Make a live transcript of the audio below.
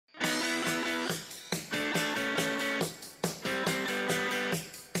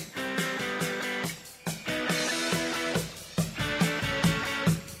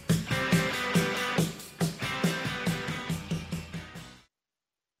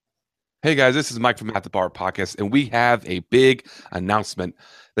Hey guys, this is Mike from At the Bar Podcast, and we have a big announcement.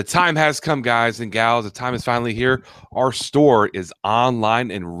 The time has come, guys and gals. The time is finally here. Our store is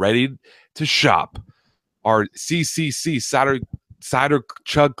online and ready to shop. Our CCC Cider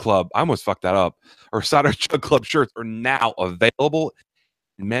Chug Club, I almost fucked that up. Our Cider Chug Club shirts are now available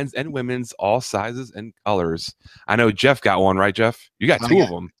in men's and women's, all sizes and colors. I know Jeff got one, right, Jeff? You got I two got of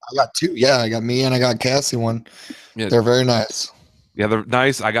them. I got two. Yeah, I got me and I got Cassie one. Yeah, They're very nice. Yeah, they're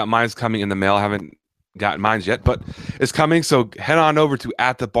nice. I got mine's coming in the mail. I haven't gotten mine's yet, but it's coming. So head on over to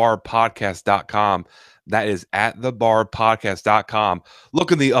atthebarpodcast.com. That is atthebarpodcast.com.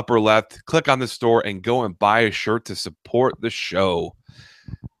 Look in the upper left, click on the store, and go and buy a shirt to support the show.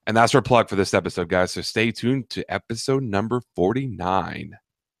 And that's our plug for this episode, guys. So stay tuned to episode number 49.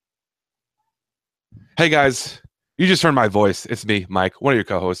 Hey, guys. You just heard my voice. It's me, Mike, one of your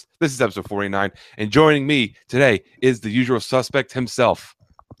co-hosts. This is episode 49. And joining me today is the usual suspect himself.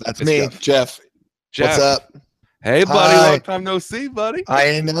 That's It's me, Jeff. Jeff. What's up? Hey, buddy. Hi. Long time no see, buddy.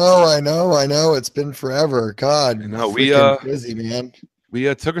 I know. It's been forever. God, No, freaking busy, man.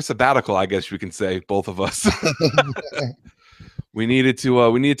 We took a sabbatical, I guess we can say, both of us. we needed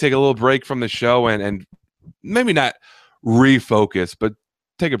to take a little break from the show and maybe not refocus, but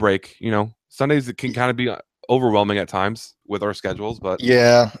take a break. You know, Sundays it can kind of be overwhelming at times with our schedules, but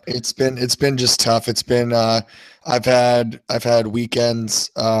Yeah, it's been just tough. It's been I've had weekends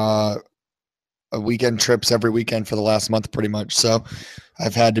weekend trips every weekend for the last month pretty much. So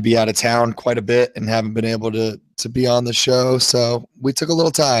I've had to be out of town quite a bit and haven't been able to be on the show. So we took a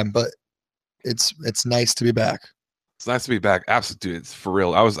little time, but it's nice to be back. it's nice to be back. Absolutely, it's for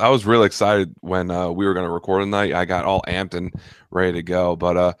real. I was really excited when we were going to record tonight. I got all amped and ready to go.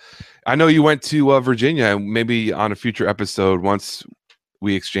 But I know you went to Virginia, and maybe on a future episode, once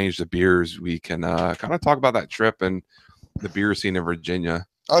we exchange the beers, we can kind of talk about that trip and the beer scene in Virginia.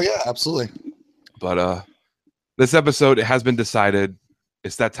 Oh yeah, absolutely. But this episode, it has been decided.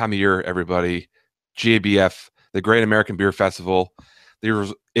 It's that time of year, everybody. GABF, the Great American Beer Festival.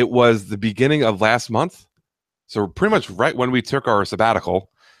 It was the beginning of last month. So pretty much right when we took our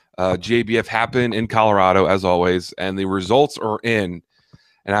sabbatical. GABF happened in Colorado, as always, and the results are in.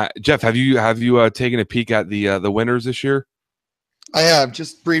 And Jeff, have you taken a peek at the winners this year? I have,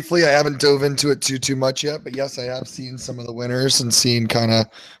 just briefly. I haven't dove into it too much yet, but yes, I have seen some of the winners and seen kind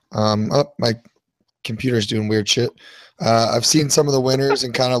of my computer's doing weird shit. I've seen some of the winners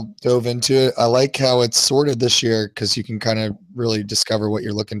and kind of dove into it. I like how it's sorted this year because you can kind of really discover what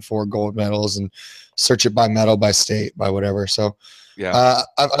you're looking for, gold medals, and search it by medal, by state, by whatever. So Yeah,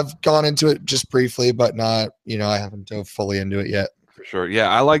 I've gone into it just briefly, but not, I haven't dove fully into it yet. for sure. Yeah,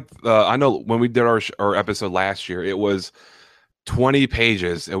 I like. I know when we did our episode last year, it was 20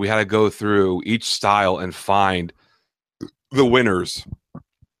 pages, and we had to go through each style and find the winners.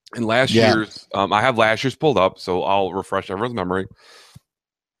 And last Yeah. year's, I have last year's pulled up, so I'll refresh everyone's memory.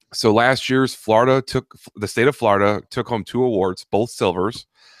 So last year's the state of Florida took home 2 awards, both silvers.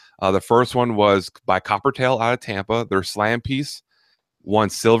 The first one was by Coppertail out of Tampa. Their slam piece won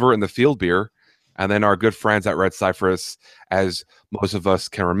silver in the field beer. And then our good friends at Red Cypress, as most of us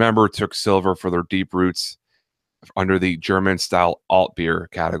can remember, took silver for their deep roots under the German style alt beer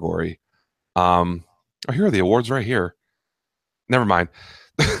category. Oh, here are the awards right here. Never mind.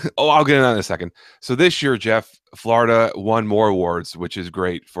 Oh, I'll get into that in a second. So this year, Jeff, Florida won more awards, which is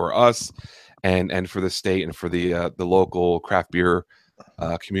great for us and for the state and for the local craft beer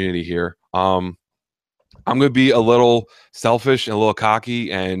community here. I'm going to be a little selfish and a little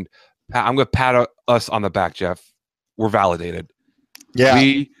cocky, and I'm going to pat us on the back, Jeff. We're validated. Yeah.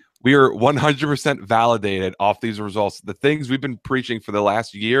 We are 100% validated off these results. The things we've been preaching for the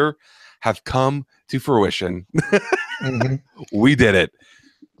last year have come to fruition. Mm-hmm. We did it.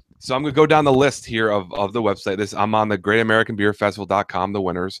 So I'm going to go down the list here of the website. I'm on the greatamericanbeerfestival.com, the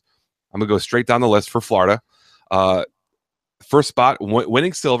winners. I'm going to go straight down the list for Florida. First spot,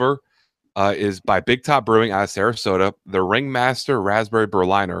 winning silver, is by Big Top Brewing out of Sarasota. The Ringmaster Raspberry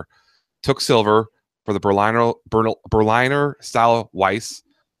Berliner took silver for the Berliner style Weiss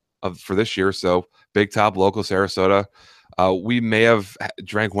for this year. So Big Top, local Sarasota. We may have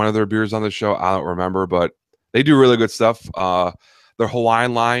drank one of their beers on the show. I don't remember, but they do really good stuff. Their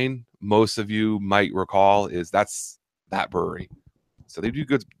Hawaiian line, most of you might recall, that's that brewery. So they do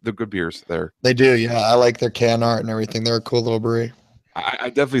good beers there. They do, yeah. I like their can art and everything. They're a cool little brewery. I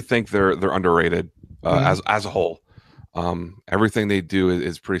definitely think they're underrated as a whole. Everything they do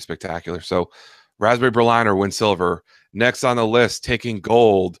is pretty spectacular. So Raspberry Berliner wins silver. Next on the list, taking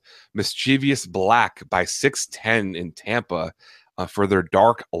gold, Mischievous Black by 610 in Tampa for their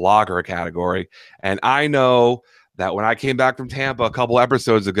dark lager category. And I know that when I came back from Tampa a couple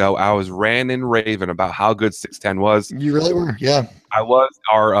episodes ago, I was ranting and raving about how good 610 was. You really were, yeah. I was.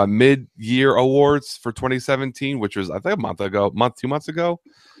 Our mid-year awards for 2017, which was I think a 2 months ago.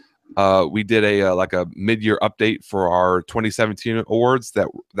 We did a like a mid-year update for our 2017 awards.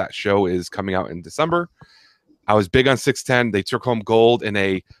 That show is coming out in December. I was big on 610. They took home gold in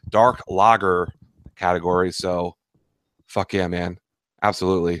a dark lager category. So, fuck yeah, man,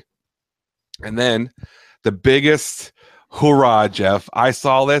 absolutely. And then the biggest hoorah, Jeff! I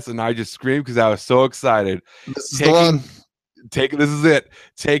saw this and I just screamed because I was so excited. This is the one. This is it.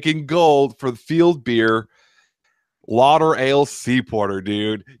 Taking gold for the field beer. Lauderale Sea Porter,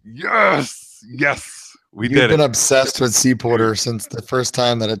 dude. Yes. We did it. You've been obsessed with Sea Porter since the first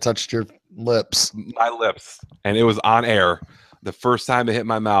time that it touched your lips. My lips. And it was on air the first time it hit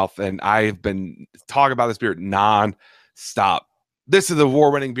my mouth. And I've been talking about this beer non-stop. This is the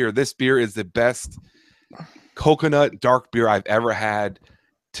award-winning beer. This beer is the best coconut dark beer I've ever had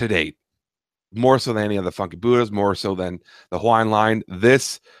to date. More so than any of the Funky Buddhas, more so than the Hawaiian line.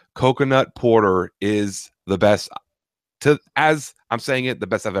 This coconut porter is the best. As I'm saying it, the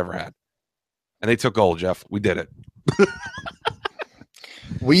best I've ever had. And they took gold, Jeff. We did it.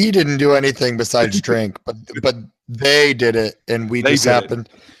 We didn't do anything besides drink, but they did it, and we just happened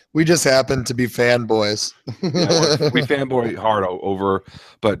to be fanboys. Yeah, we fanboy hard over,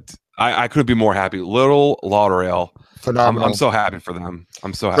 but I couldn't be more happy. Little Lauderale. Phenomenal. I'm so happy for them.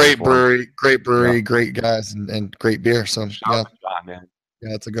 I'm so happy. Great brewery, great guys, and great beer. So Shout out to John, man. Yeah,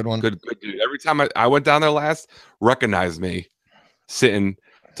 that's a good one. Good dude. Every time I went down there last, recognized me sitting,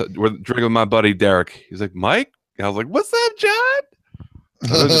 we're drinking with my buddy Derek. He's like, Mike? And I was like, what's up, John?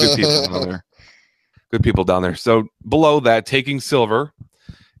 So those are good people down there. Good people down there. So below that, taking silver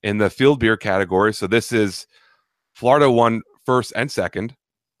in the field beer category. So this is Florida won first and second.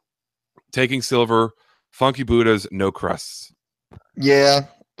 Taking silver, Funky Buddha's No Crusts. Yeah,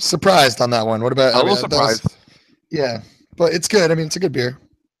 surprised on that one. What about? A little surprised. Yeah. But it's good. I mean, it's a good beer.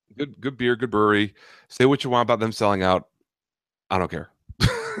 Good beer, good brewery. Say what you want about them selling out. I don't care.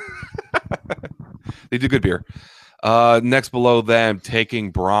 They do good beer. Next below them, taking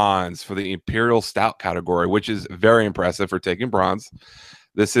bronze for the Imperial Stout category, which is very impressive for taking bronze.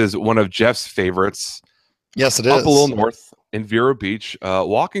 This is one of Jeff's favorites. Yes, it is. Up a little north in Vero Beach,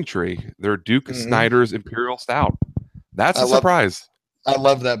 Walking Tree. Their Duke Snyder's Imperial Stout. That's a surprise. I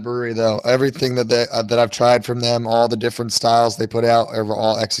love that brewery, though. Everything that I've tried from them, all the different styles they put out, are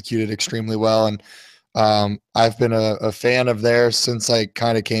all executed extremely well. And I've been a fan of theirs since I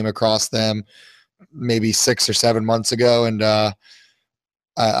kind of came across them maybe 6 or 7 months ago. And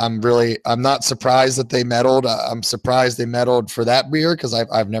I'm not surprised that they medaled. I'm surprised they medaled for that beer because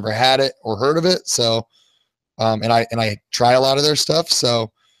I've never had it or heard of it. So, and I try a lot of their stuff.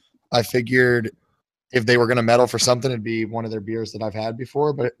 So I figured if they were going to medal for something, it'd be one of their beers that I've had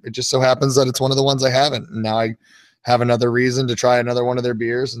before, but it just so happens that it's one of the ones I haven't. And now I have another reason to try another one of their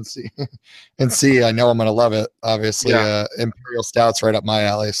beers and see, I know I'm going to love it. Obviously, Imperial Stout's right up my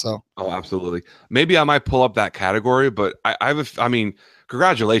alley. So, oh, absolutely. Maybe I might pull up that category, but I mean,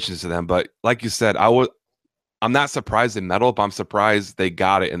 congratulations to them. But like you said, I'm not surprised they medaled, but I'm surprised they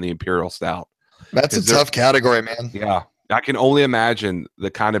got it in the Imperial Stout. That's a tough category, man. Yeah. I can only imagine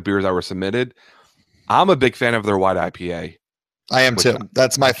the kind of beers that were submitted. I'm a big fan of their white IPA. I am too.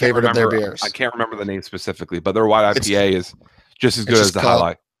 That's my favorite of their beers. I can't remember the name specifically, but their white IPA is just as good as the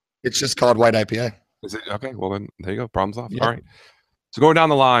highlight. It's just called white IPA. Is it? Okay. Well, then there you go. Problems off. Yep. All right. So going down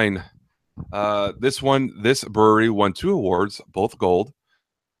the line, this brewery won 2 awards, both gold.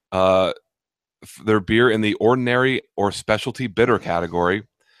 Their beer in the ordinary or specialty bitter category,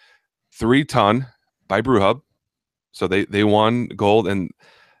 3 Ton by Brewhub. So they won gold in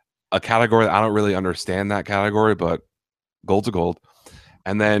a category that I don't really understand that category, but gold's a gold.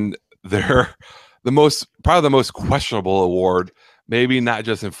 And then they're probably the most questionable award, maybe not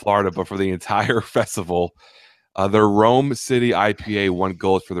just in Florida, but for the entire festival. Their Rome City IPA won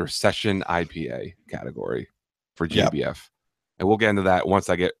gold for their session IPA category for GBF. Yep. And we'll get into that once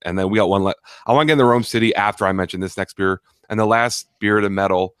and then we got one. I want to get into Rome City after I mention this next beer. And the last beer to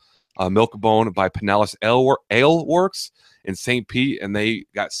medal, Milkbone by Pinellas Ale Works in St. Pete, and they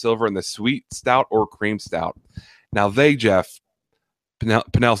got silver in the sweet stout or cream stout. Now Jeff,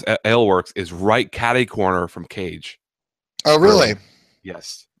 Pinellas Ale Works is right catty corner from Cage. Oh, really?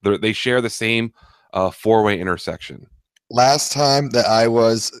 Yes. They share the same 4-way intersection. Last time that I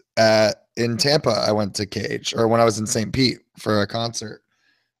was in Tampa, I went to Cage, or when I was in St. Pete for a concert.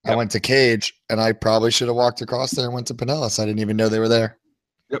 Yep. I went to Cage, and I probably should have walked across there and went to Pinellas. I didn't even know they were there.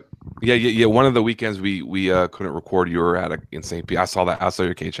 Yep. Yeah. One of the weekends we couldn't record, you were in St. Pete. I saw that. I saw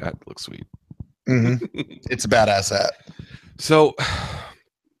your Cage hat. It looks sweet. It's a badass hat. So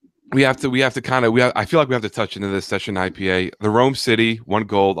we have to kind of I feel like we have to touch into this session IPA. The Rome City won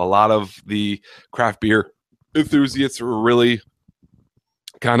gold. A lot of the craft beer enthusiasts were really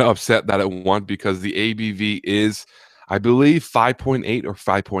kind of upset that it won because the ABV is, I believe, 5.8 or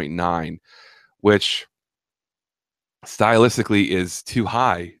 5.9, which stylistically is too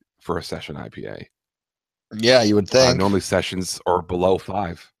high for a session IPA. Yeah, you would think. Normally sessions are below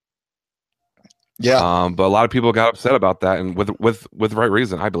 5. Yeah. But a lot of people got upset about that, and with right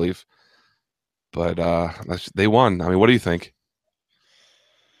reason, I believe. But they won. I mean, what do you think?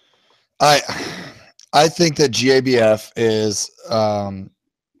 I think that GABF is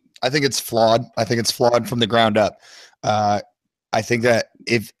I think it's flawed. I think it's flawed from the ground up. I think that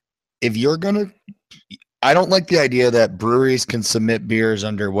if you're gonna, I don't like the idea that breweries can submit beers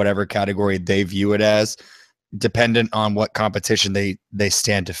under whatever category they view it as, dependent on what competition they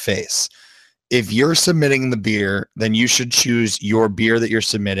stand to face. If you're submitting the beer, then you should choose your beer that you're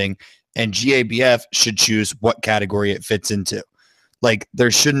submitting, and GABF should choose what category it fits into. Like, there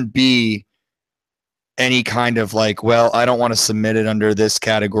shouldn't be any kind of like, well, I don't want to submit it under this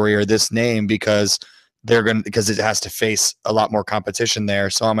category or this name because because it has to face a lot more competition there.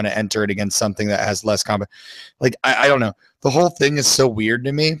 So I'm going to enter it against something that has less like, I don't know. The whole thing is so weird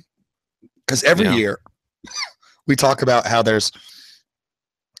to me because every year we talk about how there's,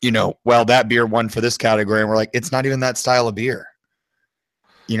 well, that beer won for this category. And we're like, it's not even that style of beer,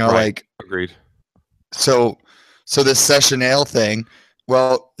 Right. like, agreed. So this session ale thing,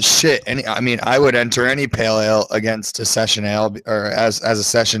 well, shit. I would enter any pale ale against a session ale or as a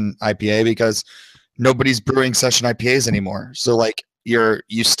session IPA because nobody's brewing session IPAs anymore. So like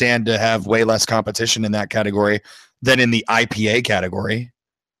you stand to have way less competition in that category than in the IPA category,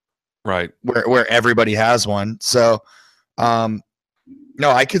 right? Where everybody has one. So, no,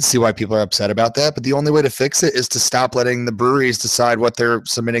 I could see why people are upset about that. But the only way to fix it is to stop letting the breweries decide what they're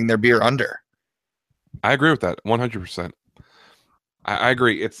submitting their beer under. I agree with that 100%. I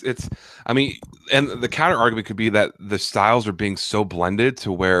agree. It's. I mean, and the counter argument could be that the styles are being so blended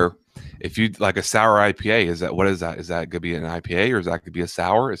to where, if you like a sour IPA, what is that? Is that going to be an IPA or is that going to be a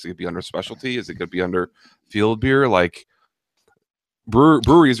sour? Is it going to be under specialty? Is it going to be under field beer? Like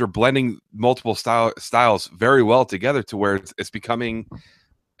breweries are blending multiple styles very well together to where it's becoming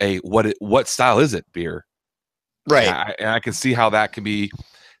what style is it beer? Right. And I can see how that can be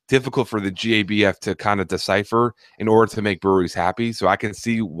difficult for the GABF to kind of decipher in order to make breweries happy. So I can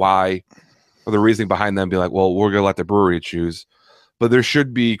see why, or the reasoning behind them be like, well, we're going to let the brewery choose. But there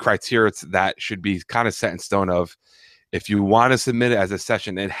should be criteria that should be kind of set in stone of, if you want to submit it as a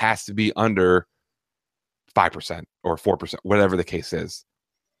session, it has to be under 5% or 4%, whatever the case is.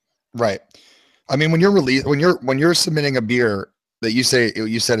 Right. I mean, when you're submitting a beer that you said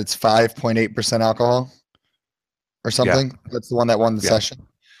it's 5.8% alcohol or something, that's the one that won the session.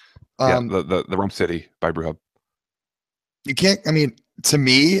 The Rome City by Brewhub. You can't. I mean, to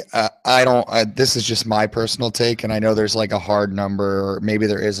me, I don't. This is just my personal take, and I know there's like a hard number, or maybe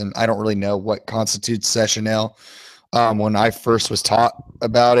there isn't. I don't really know what constitutes session ale. When I first was taught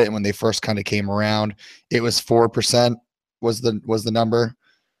about it, and when they first kind of came around, it was 4% was the number.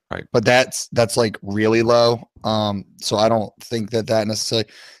 Right. But that's like really low. So I don't think that necessarily.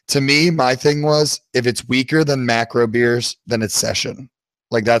 To me, my thing was, if it's weaker than macro beers, then it's session.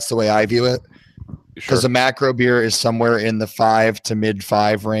 Like, that's the way I view it. Because a macro beer is somewhere in the 5 to mid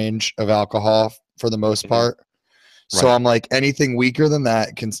 5 range of alcohol for the most part. So I'm like, anything weaker than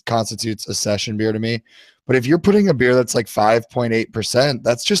that constitutes a session beer to me. But if you're putting a beer that's like 5.8%,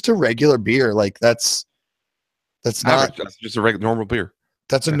 that's just a regular beer. Like that's not. That's just a regular normal beer.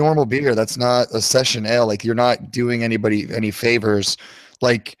 That's a normal beer. That's not a session ale. Like, you're not doing anybody any favors.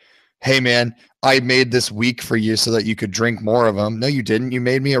 Like, hey man, I made this weak for you so that you could drink more of them. No, you didn't. You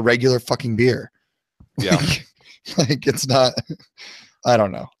made me a regular fucking beer. Yeah. Like, it's not, I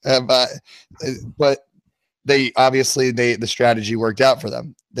don't know. But they obviously, the strategy worked out for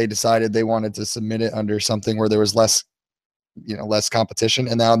them. They decided they wanted to submit it under something where there was less competition,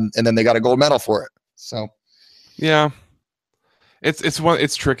 and then they got a gold medal for it. So, yeah,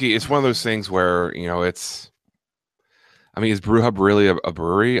 it's tricky. It's one of those things where, I mean, is Brewhub really a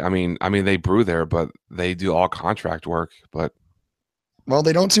brewery? I mean, they brew there, but they do all contract work. But well,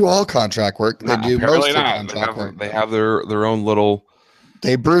 they don't do all contract work. They do mostly contract work. They have their own little.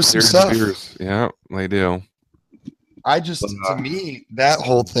 They brew some stuff. Beers. Yeah, they do. To me, that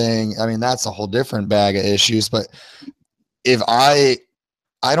whole thing, I mean, that's a whole different bag of issues. But if I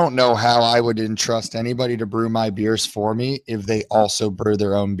don't know how I would entrust anybody to brew my beers for me if they also brew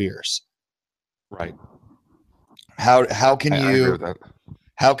their own beers. Right. How can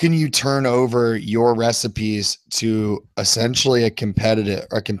how can you turn over your recipes to essentially a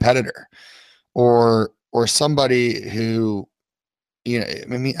competitor or somebody who, I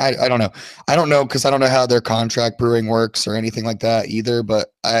mean, I don't know. I don't know because I don't know how their contract brewing works or anything like that either. But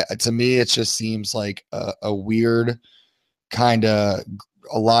to me, it just seems like a weird kind of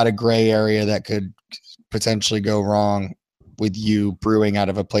a lot of gray area that could potentially go wrong with you brewing out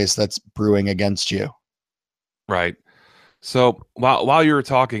of a place that's brewing against you. Right. So while you were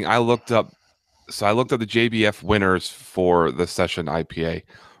talking, I looked up. So I looked up the JBF winners for the session IPA.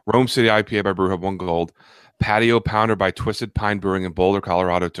 Rome City IPA by Brewhub won gold. Patio Pounder by Twisted Pine Brewing in Boulder,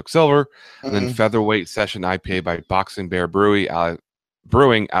 Colorado took silver. And then Featherweight Session IPA by Boxing Bear Brewing out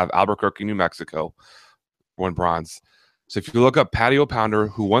of Albuquerque, New Mexico won bronze. So if you look up Patio Pounder,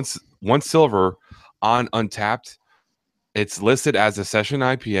 who won silver on Untapped, it's listed as a session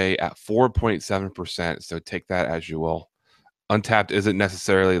IPA at 4.7%. So take that as you will. Untapped isn't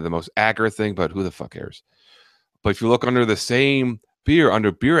necessarily the most accurate thing, but who the fuck cares? But if you look under the same beer,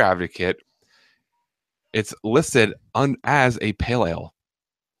 under Beer Advocate, it's listed as a pale ale.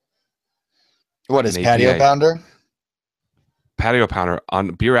 What is Patio Pounder? Patio Pounder on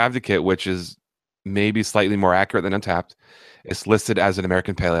Beer Advocate, which is maybe slightly more accurate than Untapped, it's listed as an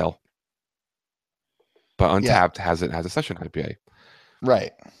American pale ale. But Untapped has it as a session IPA.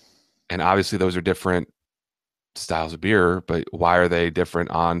 Right. And obviously those are different styles of beer, but why are they different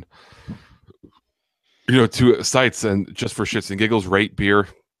on two sites? And just for shits and giggles, Rate Beer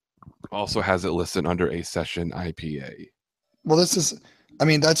also has it listed under a session IPA. Well, that's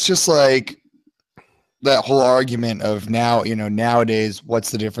just like that whole argument of nowadays,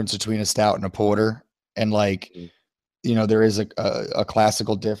 what's the difference between a stout and a porter? And like, there is a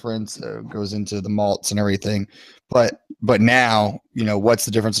classical difference goes into the malts and everything, but now, what's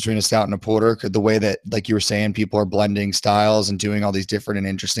the difference between a stout and a porter? The way that, like you were saying, people are blending styles and doing all these different and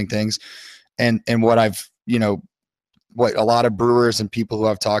interesting things. And what what a lot of brewers and people who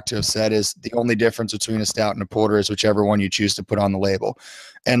I've talked to have said is the only difference between a stout and a porter is whichever one you choose to put on the label.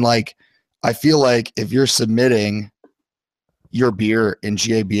 And like, I feel like if you're submitting your beer in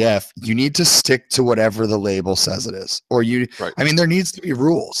GABF, you need to stick to whatever the label says it is, or right. I mean, there needs to be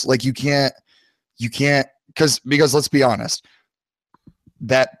rules. Like you can't, because let's be honest,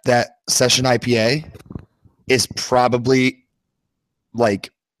 that session IPA is probably like,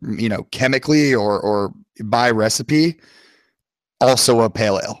 chemically or by recipe, also a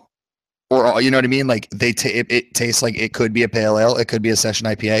pale ale. Or, you know what I mean? Like it tastes like it could be a pale ale. It could be a session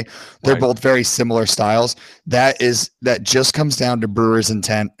IPA. They're both very similar styles. That just comes down to brewer's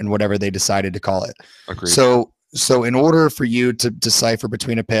intent and whatever they decided to call it. Agreed. So in order for you to decipher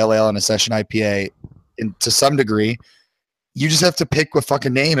between a pale ale and a session IPA, to some degree, you just have to pick a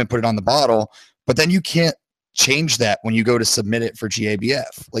fucking name and put it on the bottle. But then you can't change that when you go to submit it for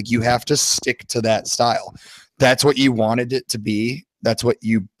GABF. Like you have to stick to that style. That's what you wanted it to be. That's what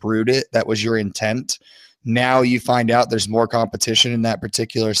you brewed it. That was your intent. Now you find out there's more competition in that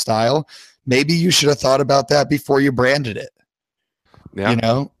particular style. Maybe you should have thought about that before you branded it.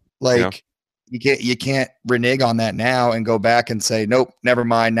 Yeah. You can't renege on that now and go back and say, nope, never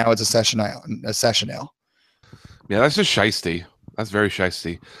mind. Now it's a session ale. Yeah, that's just shiesty. That's very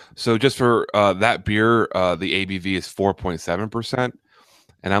shiesty. So just for that beer, the ABV is 4.7%.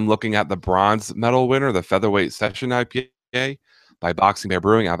 And I'm looking at the bronze medal winner, the Featherweight Session IPA by Boxing Bear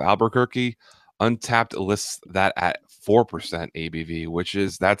Brewing out of Albuquerque. Untapped lists that at 4%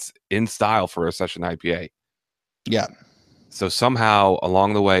 ABV, that's in style for a session IPA. Yeah. So somehow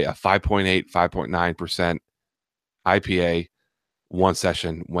along the way, a 5.8, 5.9% IPA, one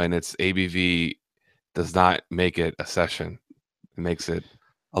session, when its ABV does not make it a session. It makes it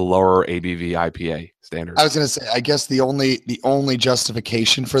a lower ABV IPA standard. I was going to say, I guess the only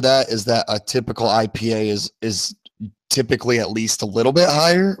justification for that is that a typical IPA is typically at least a little bit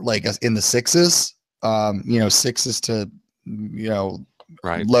higher, like in the sixes, sixes to,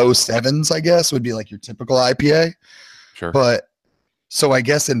 low sevens, I guess would be like your typical IPA. Sure. But so I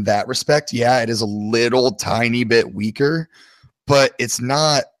guess in that respect, yeah, it is a little tiny bit weaker, but it's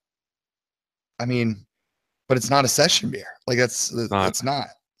not, but it's not a session beer. Like it's not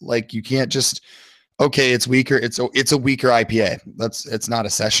like, you can't just, okay, it's weaker. It's a weaker IPA. It's not a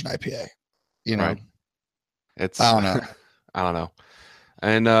session IPA, Right. It's I don't know. I don't know.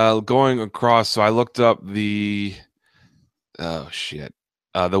 And going across, so I looked up the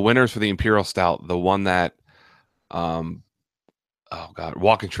winners for the Imperial Stout, the one that Walking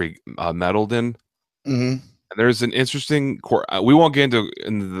Tree medaled in. Mm-hmm. There's an interesting we won't get into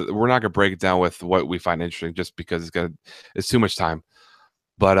we're not gonna break it down with what we find interesting just because it's too much time.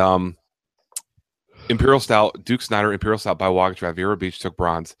 But Imperial Stout, Duke Snyder Imperial Stout by Waukesha, Vero Beach took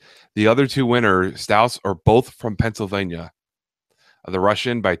bronze. The other two winner stouts are both from Pennsylvania. The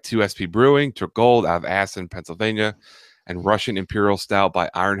Russian by 2SP Brewing took gold out of Aston, Pennsylvania, and Russian Imperial Stout by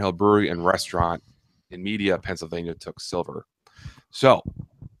Iron Hill Brewery and Restaurant in Media, Pennsylvania took silver. So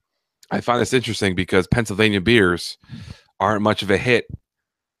I find this interesting because Pennsylvania beers aren't much of a hit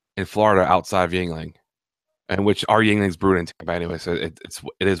in Florida outside of Yuengling, and which our Yuengling's brewed in Tampa anyway, so it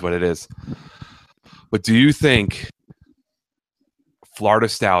is what it is. But do you think Florida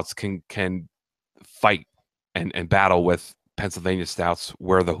stouts can fight and battle with Pennsylvania stouts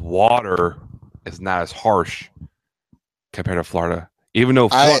where the water is not as harsh compared to Florida? Even though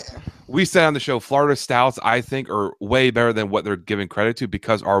we said on the show, Florida stouts, I think, are way better than what they're giving credit to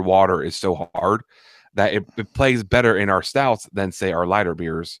because our water is so hard that it plays better in our stouts than, say, our lighter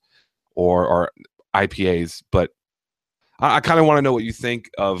beers or our IPAs. But I kind of want to know what you think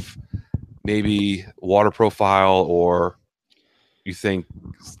of maybe water profile, or you think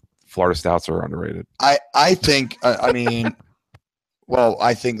Florida stouts are underrated. I think I mean, well,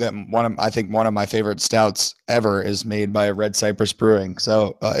 I think that one of my favorite stouts ever is made by Red Cypress Brewing.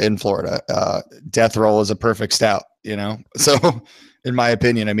 So in Florida, Death Roll is a perfect stout, you know. So in my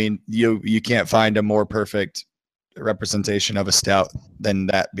opinion, I mean, you can't find a more perfect representation of a stout than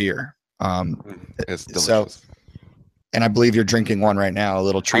that beer. It's delicious. So, and I believe you're drinking one right now, a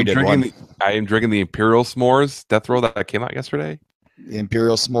little treated one. I am drinking the Imperial S'mores Death Roll that came out yesterday. The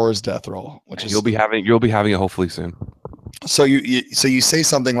Imperial S'mores Death Roll, which is you'll be having it hopefully soon. So you say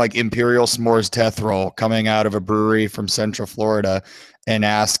something like Imperial S'mores Death Roll coming out of a brewery from Central Florida, and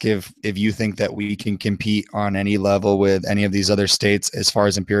ask if you think that we can compete on any level with any of these other states as far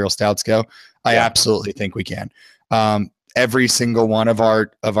as Imperial Stouts go. I absolutely think we can. Every single one of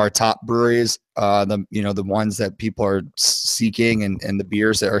our top breweries, the ones that people are seeking and the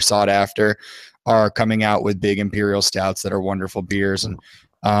beers that are sought after, are coming out with big Imperial Stouts that are wonderful beers. And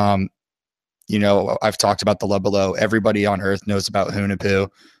I've talked about the Love Below. Everybody on earth knows about Hunahpu.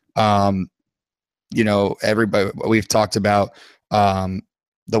 Everybody, we've talked about the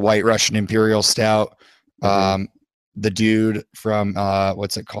White Russian Imperial Stout. The dude from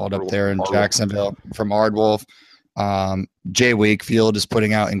what's it called up there in Jacksonville from Ardwolf. Jay Wakefield is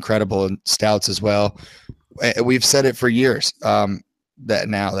putting out incredible stouts as well. We've said it for years.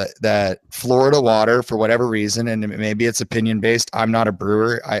 That Florida water, for whatever reason, and maybe it's opinion based. I'm not a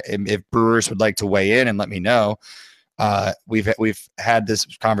brewer. If brewers would like to weigh in and let me know, we've had this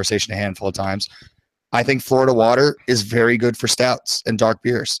conversation a handful of times. I think Florida water is very good for stouts and dark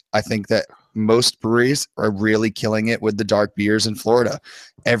beers. I think that most breweries are really killing it with the dark beers in Florida.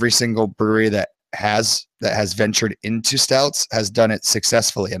 Every single brewery that has ventured into stouts has done it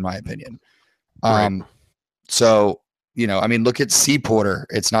successfully, in my opinion. Right. So, look at Sea Porter.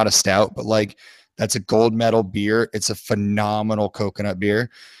 It's not a stout, but that's a gold medal beer. It's a phenomenal coconut beer.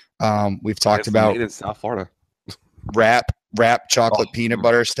 We've talked about made in South Florida. Wrap chocolate peanut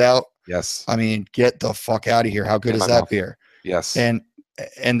butter stout. Yes. I mean, get the fuck out of here. How good is that beer? Yes. And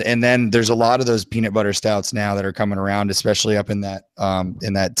then there's a lot of those peanut butter stouts now that are coming around, especially up in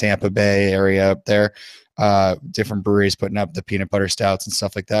that Tampa Bay area up there. Different breweries putting up the peanut butter stouts and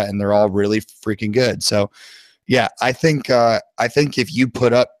stuff like that, and they're all really freaking good. So, yeah, I think if you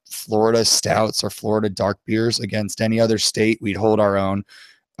put up Florida stouts or Florida dark beers against any other state, we'd hold our own,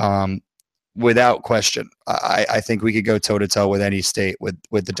 without question. I think we could go toe to toe with any state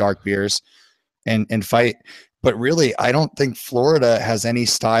with the dark beers, and fight. But really, I don't think Florida has any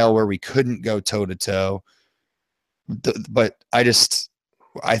style where we couldn't go toe to toe. But I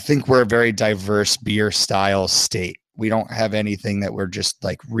think we're a very diverse beer style state. We don't have anything that we're just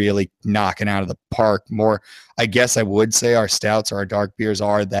really knocking out of the park. More, I guess I would say our stouts or our dark beers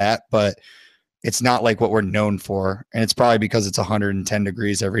are that, but it's not like what we're known for. And it's probably because it's 110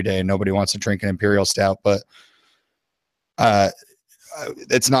 degrees every day and nobody wants to drink an Imperial Stout. But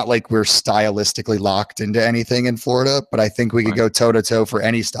it's not like we're stylistically locked into anything in Florida, but I think we could go toe to toe for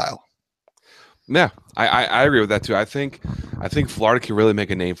any style. Yeah, I agree with that too. I think Florida can really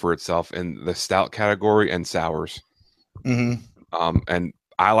make a name for itself in the stout category and sours. Mm-hmm. And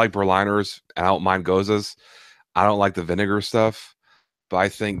I like Berliners, and I don't mind Gozas. I don't like the vinegar stuff, but I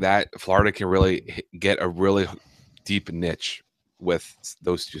think that Florida can really get a really deep niche with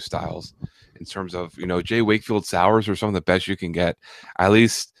those two styles. In terms of, Jay Wakefield sours are some of the best you can get, at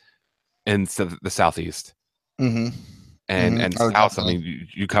least in the Southeast. Mm-hmm. And stouts, definitely. I mean,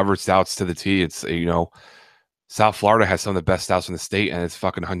 you covered stouts to the T. It's, South Florida has some of the best stouts in the state, and it's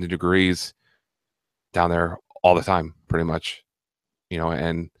fucking 100 degrees down there all the time, pretty much.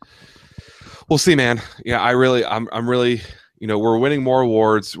 And we'll see, man. Yeah, I'm really, we're winning more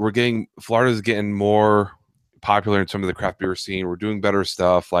awards. Florida's getting more popular in some of the craft beer scene. We're doing better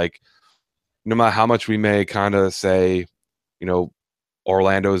stuff. Like, no matter how much we may kind of say,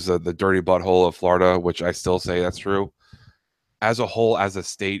 Orlando's the dirty butthole of Florida, which I still say that's true. As a whole, as a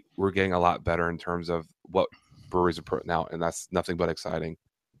state, we're getting a lot better in terms of what breweries are putting out, and that's nothing but exciting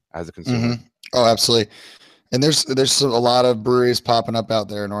as a consumer. Oh, absolutely. And there's a lot of breweries popping up out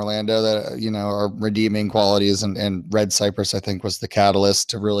there in Orlando that are redeeming qualities, and Red Cypress, I think, was the catalyst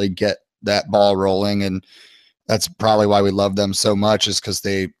to really get that ball rolling, and that's probably why we love them so much, is because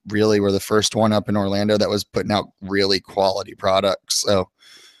they really were the first one up in Orlando that was putting out really quality products. So,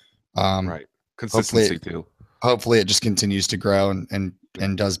 right, consistency too. Hopefully, it just continues to grow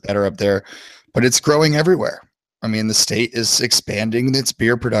and does better up there, but it's growing everywhere. I mean, the state is expanding its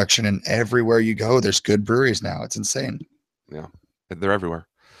beer production, and everywhere you go, there's good breweries now. It's insane. Yeah, they're everywhere.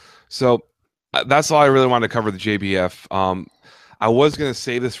 So that's all I really wanted to cover the JBF. I was going to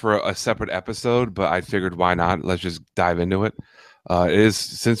save this for a separate episode, but I figured why not? Let's just dive into it. It is,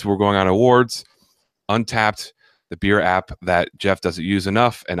 since we're going on awards, Untappd, the beer app that Jeff doesn't use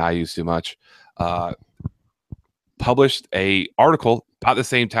enough and I use too much, published a article about the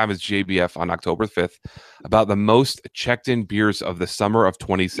same time as JBF on October 5th about the most checked in beers of the summer of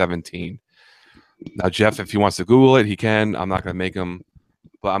 2017. Now, Jeff, if he wants to Google it, he can. I'm not going to make him,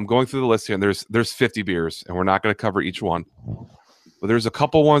 but I'm going through the list here, and there's 50 beers, and we're not going to cover each one. But there's a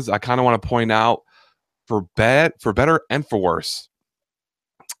couple ones I kind of want to point out for better and for worse.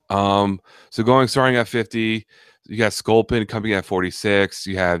 So starting at 50, you got Sculpin coming at 46.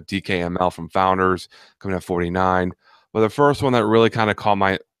 You have DKML from Founders coming at 49. But the first one that really kind of caught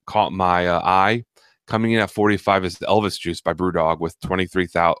my eye coming in at 45 is the Elvis Juice by BrewDog with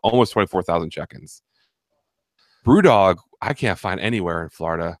 23,000, almost 24,000 check-ins. BrewDog, I can't find anywhere in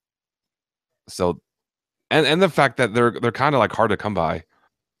Florida. So, and the fact that they're kind of like hard to come by,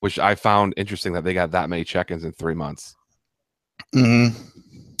 which I found interesting that they got that many check-ins in 3 months. Heady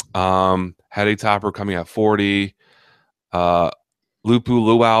Topper coming at 40. Lupu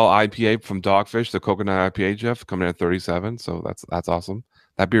Luau IPA from Dogfish, the coconut IPA, Jeff, coming in at 37. So that's awesome.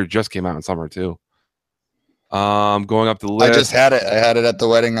 That beer just came out in summer too. Going up the list. I just had it. I had it at the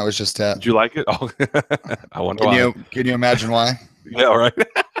wedding I was just at. Did you like it? Oh, I wonder why. Can you imagine why? Yeah, all right. Did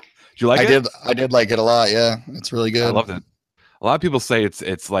you like it? I did like it a lot. Yeah, it's really good. I loved it. A lot of people say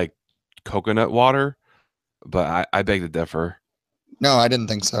it's like coconut water, but I beg to differ. No, I didn't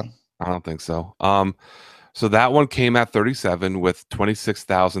think so. I don't think so. So that one came at 37 with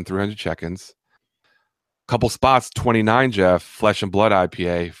 26,300 check-ins. Couple spots, 29, Jeff, Flesh and Blood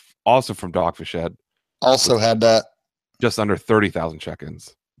IPA, also from Dogfish Head. Also had that. Just under 30,000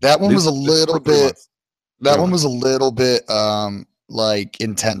 check-ins. That one was a little bit. That one was a little bit like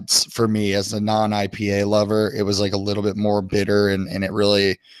intense for me as a non-IPA lover. It was like a little bit more bitter, and it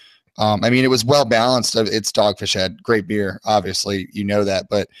really. I mean, it was well balanced. It's Dogfish Head, great beer. Obviously, you know that,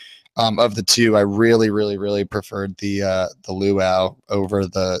 but of the two, I really, really, really preferred the Luau over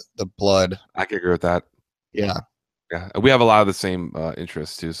the Blood. I can agree with that. Yeah. We have a lot of the same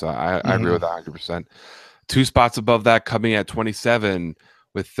interests too, so I agree with that 100%. 2 spots above that, coming at 27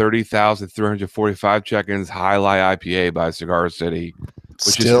 with 30,345 check-ins, Highlight IPA by Cigar City.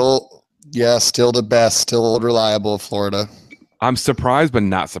 Still the best, still reliable Florida. I'm surprised, but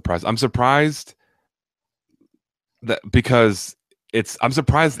not surprised. I'm surprised that I'm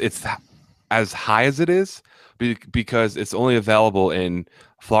surprised it's as high as it is because it's only available in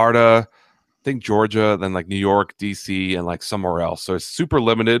Florida, I think Georgia, then like New York, DC, and like somewhere else. So it's super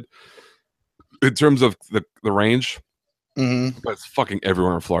limited in terms of the range, but it's fucking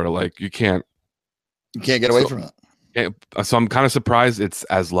everywhere in Florida. Like you can't get away from it. So I'm kind of surprised it's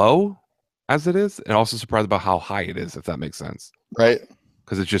as low as it is, and also surprised about how high it is, if that makes sense. Right.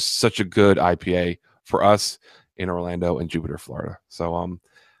 Because it's just such a good IPA for us in Orlando and Jupiter, Florida. So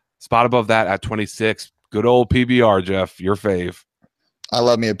spot above that at 26, good old PBR, Jeff, your fave. I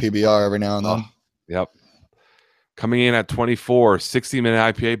love me a PBR every now and then. Yep. Coming in at 24,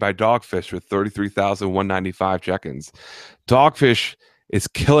 60-minute IPA by Dogfish with 33,195 check-ins. Dogfish is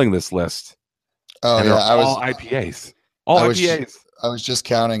killing this list. Oh, and yeah. all IPAs. IPAs. I was just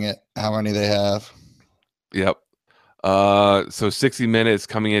counting it, how many they have. Yep. So 60 minutes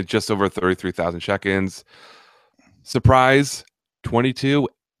coming in just over 33,000 check-ins. Surprise, 22,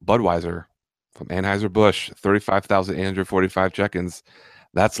 Budweiser from Anheuser-Busch, 35,845 check-ins.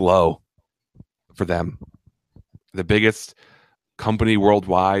 That's low for them. The biggest company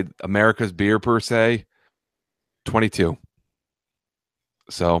worldwide, America's beer per se, 22.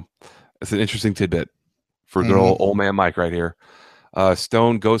 So it's an interesting tidbit for good old man Mike right here.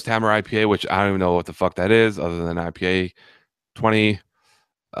 Stone Ghost Hammer IPA, which I don't even know what the fuck that is other than IPA. 20.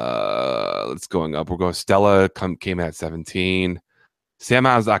 Let's going up. We're going Stella came in at 17. Sam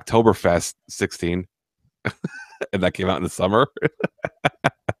Adams Oktoberfest 16. And that came out in the summer.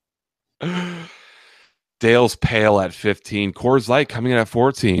 Dale's Pale at 15. Coors Light coming in at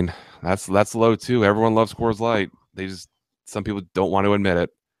 14. That's low too. Everyone loves Coors Light. Some people don't want to admit it.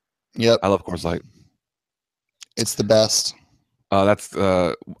 Yep. I love Coors Light. It's the best.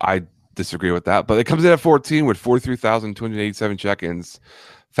 I disagree with that, but it comes in at 14 with 43,287 check-ins.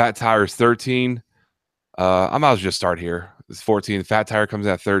 Fat Tire's 13. I might as well just start here. It's 14. Fat Tire comes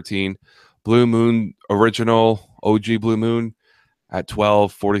in at 13. Blue Moon Original OG Blue Moon at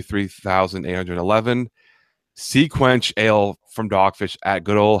 12, 43,811. Sequench Ale from Dogfish at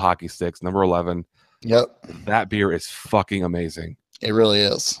Good Old Hockey Sticks, number 11. Yep. That beer is fucking amazing. It really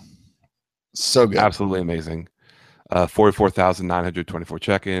is. So good. Absolutely amazing. 44,924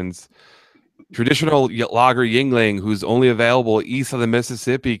 check-ins. Traditional lager Yingling, who's only available east of the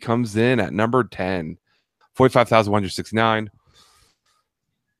Mississippi, comes in at number 10. 45,169.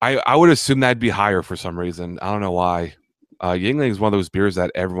 I would assume that'd be higher for some reason. I don't know why. Yingling is one of those beers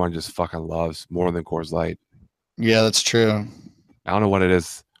that everyone just fucking loves more than Coors Light. Yeah, that's true. I don't know what it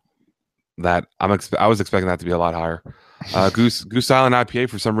is that I was expecting that to be a lot higher. Goose Island IPA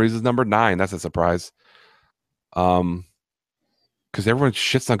for some reason is number 9. That's a surprise. Because everyone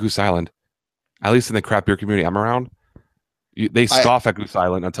shits on Goose Island, at least in the craft beer community I'm around. They scoff at Goose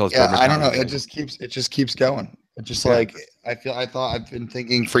Island until it's I don't know. It just keeps going. It just like I've been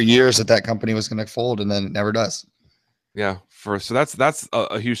thinking for years that company was going to fold, and then it never does. Yeah, so that's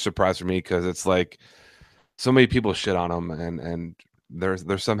a huge surprise for me because it's like so many people shit on them, and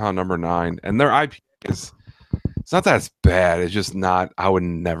they're somehow number 9, and their IPA it's not that it's bad. It's just not. I would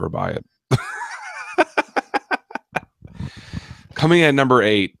never buy it. Coming at number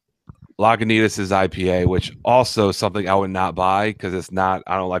 8, Lagunitas' IPA, which also something I would not buy because it's not.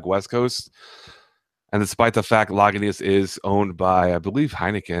 I don't like West Coast. And despite the fact Lagunitas is owned by, I believe,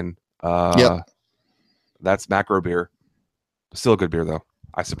 Heineken, yep. That's macro beer. Still a good beer, though.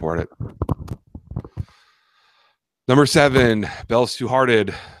 I support it. Number 7, Bell's Two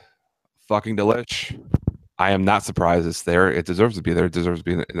Hearted. Fucking delish. I am not surprised it's there. It deserves to be there. It deserves to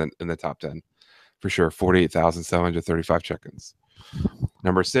be in the top 10. For sure. 48,735 check-ins.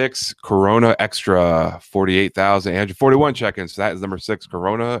 Number 6, Corona Extra. 48,841 check-ins. So that is number 6,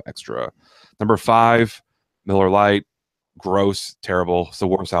 Corona Extra. Number 5, Miller Lite. Gross, terrible. It's the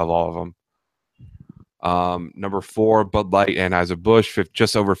worst out of all of them. Number 4, Bud Light Anheuser-Busch,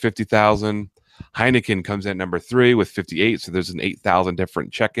 just over 50,000. Heineken comes in at number 3 with 58, so there's an 8,000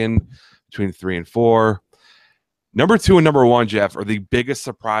 different check-in between 3 and 4. Number 2 and number 1, Jeff, are the biggest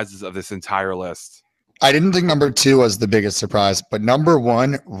surprises of this entire list. I didn't think number 2 was the biggest surprise, but number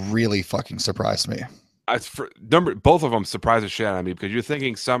 1 really fucking surprised me. Both of them surprised the shit out of me because you're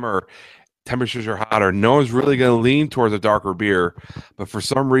thinking summer, temperatures are hotter. No one's really going to lean towards a darker beer, but for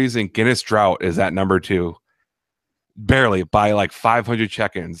some reason, Guinness Drought is at number 2, barely by like 500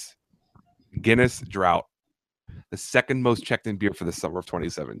 check-ins. Guinness Drought, the second most checked-in beer for the summer of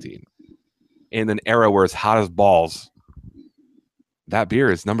 2017, in an era where it's hot as balls. That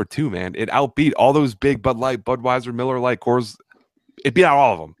beer is number 2, man. It outbeat all those big Bud Light, Budweiser, Miller Lite, Coors. It beat out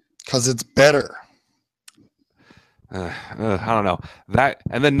all of them because it's better. I don't know that.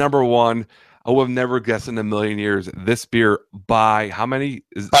 And then number 1, I would have never guessed in a million years. This beer by how many?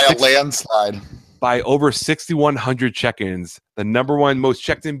 By a landslide. By over 6,100 check-ins, the number 1 most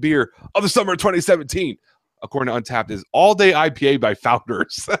checked-in beer of the summer of 2017, according to Untapped, is All Day IPA by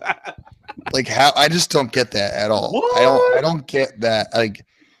Founders. Like how? I just don't get that at all. What? I don't get that. Like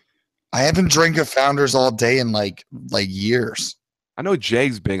I haven't drank a Founders all day in like years. I know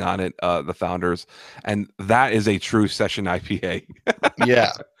Jay's big on it, the Founders, and that is a true session IPA.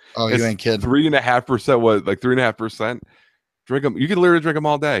 Yeah. Oh, you ain't kidding. 3.5%. What, like 3.5%? Drink them. You can literally drink them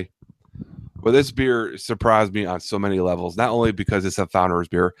all day. But this beer surprised me on so many levels. Not only because it's a Founders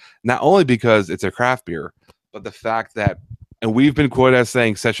beer, not only because it's a craft beer, but the fact that, and we've been quoted as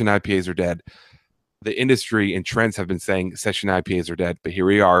saying session IPAs are dead. The industry and trends have been saying session IPAs are dead. But here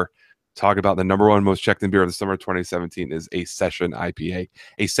we are. Talk about the number 1 most checked in beer of the summer of 2017 is a session IPA,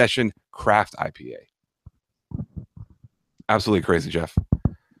 a session craft IPA. Absolutely crazy, Jeff.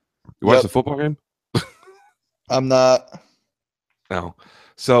 You watch the football game? I'm not. No.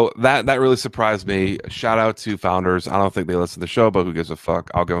 So that really surprised me. Shout out to Founders. I don't think they listen to the show, but who gives a fuck?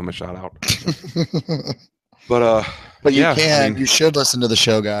 I'll give them a shout out. But you can. I mean, you should listen to the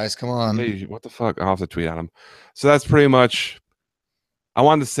show, guys. Come on. Hey, what the fuck? I'll have to tweet at them. So that's pretty much. I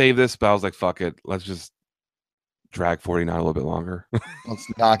wanted to save this, but I was like, fuck it. Let's just drag 49 a little bit longer. Let's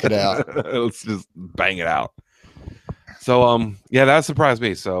knock it out. Let's just bang it out. So yeah, that surprised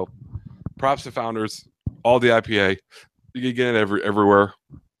me. So props to Founders, all the IPA. You can get it everywhere.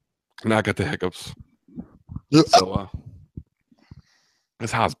 Not get the hiccups. So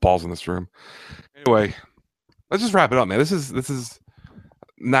that's how it's balls in this room. Anyway, let's just wrap it up, man. This is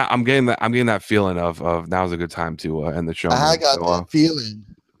now I'm getting that feeling of now's a good time to end the show. I got that feeling.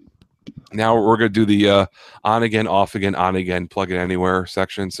 Now we're gonna do the on again, off again, on again, plug it anywhere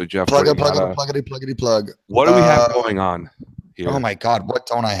section. So Jeff, pluggity plug. What do we have going on here? Oh my God, what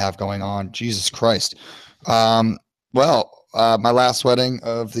don't I have going on? Jesus Christ. Well, my last wedding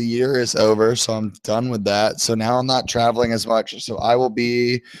of the year is over, so I'm done with that. So now I'm not traveling as much. So I will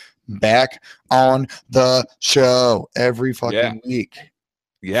be back on the show every fucking week.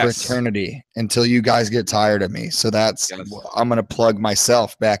 Yes. For eternity until you guys get tired of me. So that's I'm gonna plug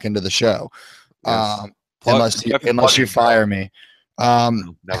myself back into the show. Yes. Unless you fire me.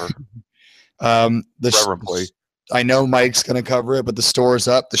 Never. Forever employee. I know Mike's gonna cover it, but the store's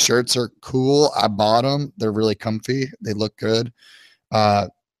up. The shirts are cool. I bought them. They're really comfy. They look good.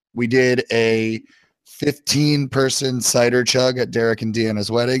 We did a 15-person cider chug at Derek and Deanna's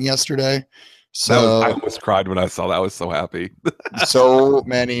wedding yesterday. So I almost cried when I saw that. I was so happy. So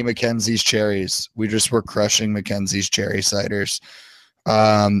many Mackenzie's cherries. We just were crushing Mackenzie's cherry ciders.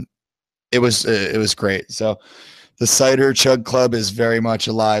 It was great. So the Cider Chug Club is very much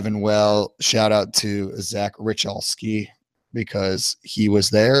alive and well. Shout out to Zach Richalski because he was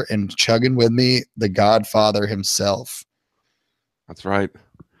there and chugging with me, the Godfather himself. That's right.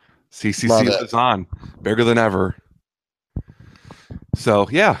 CCC lives on, bigger than ever. So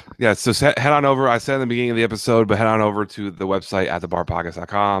yeah. So head on over. I said in the beginning of the episode, but head on over to the website at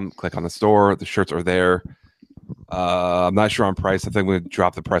thebarpodcast.com. Click on the store. The shirts are there. I'm not sure on price. I think we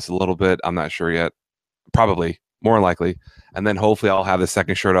drop the price a little bit. I'm not sure yet. Probably, more than likely. And then hopefully I'll have the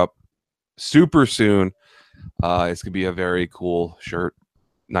second shirt up super soon. It's gonna be a very cool shirt.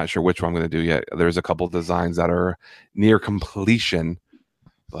 Not sure which one I'm gonna do yet. There's a couple of designs that are near completion,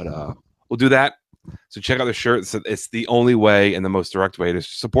 but we'll do that. So check out the shirt. It's the only way and the most direct way to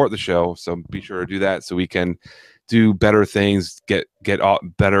support the show. So be sure to do that so we can do better things, get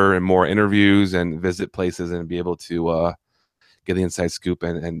better and more interviews and visit places and be able to get the inside scoop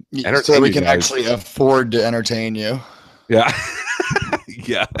and entertain so we can actually afford to entertain you. Yeah.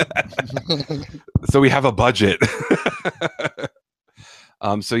 Yeah. So we have a budget.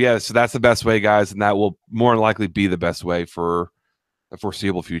 So that's the best way, guys, and that will more than likely be the best way for the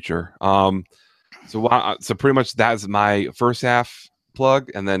foreseeable future. So pretty much that's my first half plug,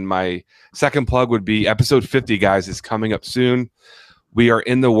 and then my second plug would be episode 50, guys, is coming up soon. We are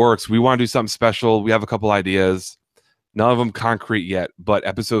in the works. We want to do something special. We have a couple ideas, none of them concrete yet, but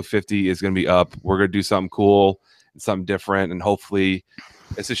episode 50 is going to be up. We're going to do something cool and something different, and hopefully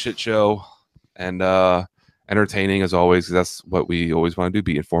it's a shit show and entertaining as always. That's what we always want to do,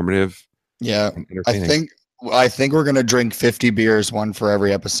 be informative. Yeah, I think we're going to drink 50 beers, one for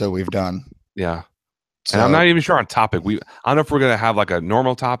every episode we've done. Yeah. So, and I'm not even sure on topic. I don't know if we're gonna have like a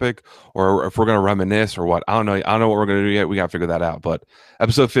normal topic or if we're gonna reminisce or what. I don't know what we're gonna do yet. We gotta figure that out. But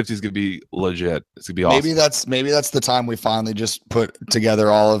episode 50 is gonna be legit. It's gonna be awesome. Maybe that's the time we finally just put together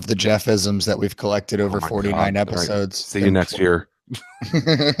all of the Jeff-isms that we've collected over 49 episodes. Right. See you next year.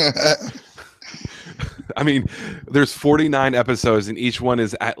 I mean, there's 49 episodes and each one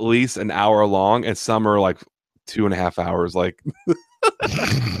is at least an hour long, and some are like 2.5 hours. Like.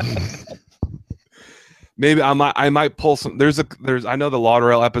 Maybe I might pull some. I know the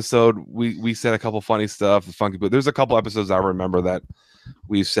Lauderdale episode. We said a couple funny stuff, but there's a couple episodes I remember that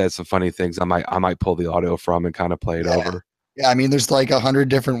we've said some funny things. I might pull the audio from and kind of play it over. Yeah, I mean, there's like 100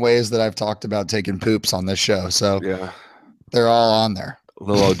 different ways that I've talked about taking poops on this show, so yeah, they're all on there. A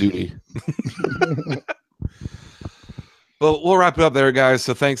little old duty. Well, we'll wrap it up there, guys.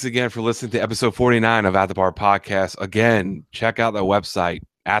 So thanks again for listening to episode 49 of At the Bar Podcast. Again, check out the website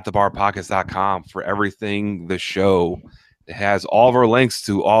at thebarpodcast.com for everything the show. It has all of our links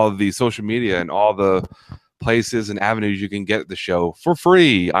to all of the social media and all the places and avenues you can get the show for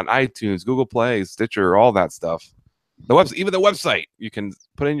free on iTunes, Google Play, Stitcher, all that stuff. Even the website, you can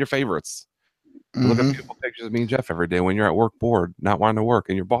put in your favorites. Mm-hmm. Look at beautiful pictures of me and Jeff every day when you're at work bored, not wanting to work,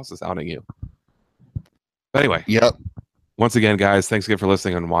 and your boss is hounding you. But anyway, yep. Once again, guys, thanks again for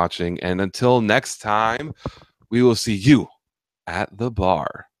listening and watching. And until next time, we will see you at the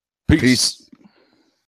bar. Peace.